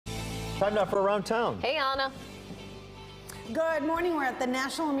Time now for Around Town. Hey, Anna. Good morning. We're at the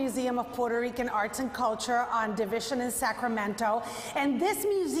National Museum of Puerto Rican Arts and Culture on Division in Sacramento. And this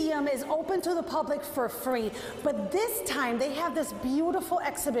museum is open to the public for free. But this time they have this beautiful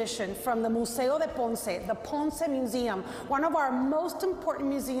exhibition from the Museo de Ponce, the Ponce Museum, one of our most important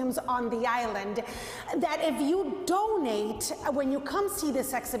museums on the island, that if you donate, when you come see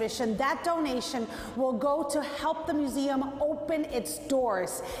this exhibition, that donation will go to help the museum open its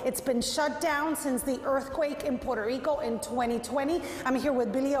doors. It's been shut down since the earthquake in Puerto Rico in 2020. I'm here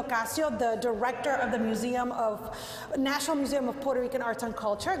with Billy Ocasio, the director of the National Museum of Puerto Rican Arts and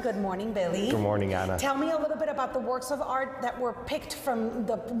Culture. Good morning, Billy. Good morning, Anna. Tell me a little bit about the works of art that were picked from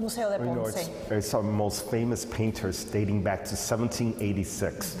the Museo de Ponce. It's some of the most famous painters dating back to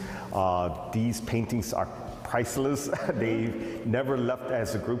 1786. These paintings are priceless. They've never left,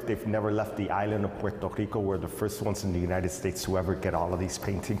 as a group, they've never left the island of Puerto Rico. We're the first ones in the United States to ever get all of these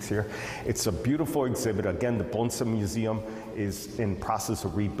paintings here. It's a beautiful exhibit. Again, the Ponce Museum is in process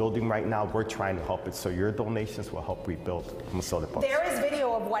of rebuilding right now. We're trying to help it, so your donations will help rebuild Museo de Ponce. There is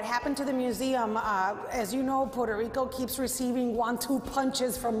video of what happened to the museum. As you know, Puerto Rico keeps receiving 1-2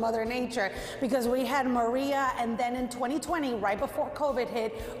 punches from Mother Nature, because we had Maria, and then in 2020, right before COVID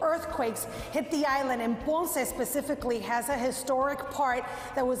hit, earthquakes hit the island, and Ponce specifically has a historic part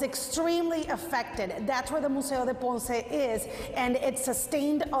that was extremely affected. That's where the Museo de Ponce is, and it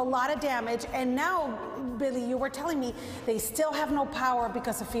sustained a lot of damage. And now, Billy, you were telling me they still have no power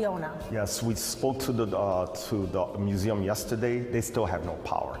because of Fiona. Yes, we spoke to the museum yesterday. They still have no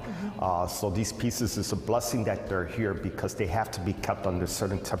power. So these pieces is a blessing that they're here, because they have to be kept under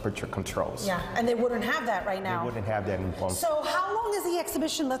certain temperature controls. Yeah, and they wouldn't have that right now. They wouldn't have that in Ponce. So how long is the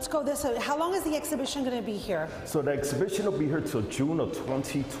exhibition? Let's go this way. How long is the exhibition going to be here? So the exhibition will be here till June of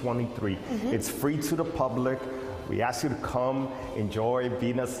 2023. It's free to the public. We ask you to come, enjoy,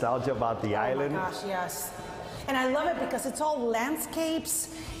 be nostalgic about the island. Oh my gosh, yes. And I love it because it's all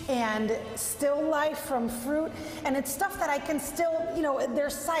landscapes and still life from fruit, and it's stuff that I can still, you know,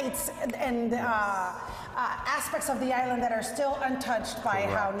 there's sites and aspects of the island that are still untouched by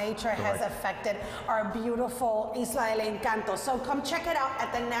how nature has affected our beautiful Isla del Encanto. So come check it out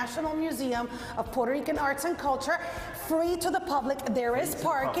at the National Museum of Puerto Rican Arts and Culture. Free to the public. There is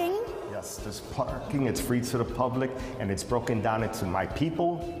parking. Yes, there's parking. It's free to the public, and it's broken down into my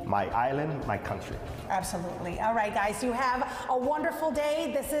people, my island, my country. Absolutely. All right, guys, you have a wonderful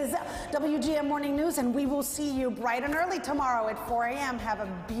day. This is WGM Morning News, and we will see you bright and early tomorrow at 4 a.m. Have a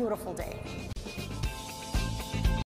beautiful day.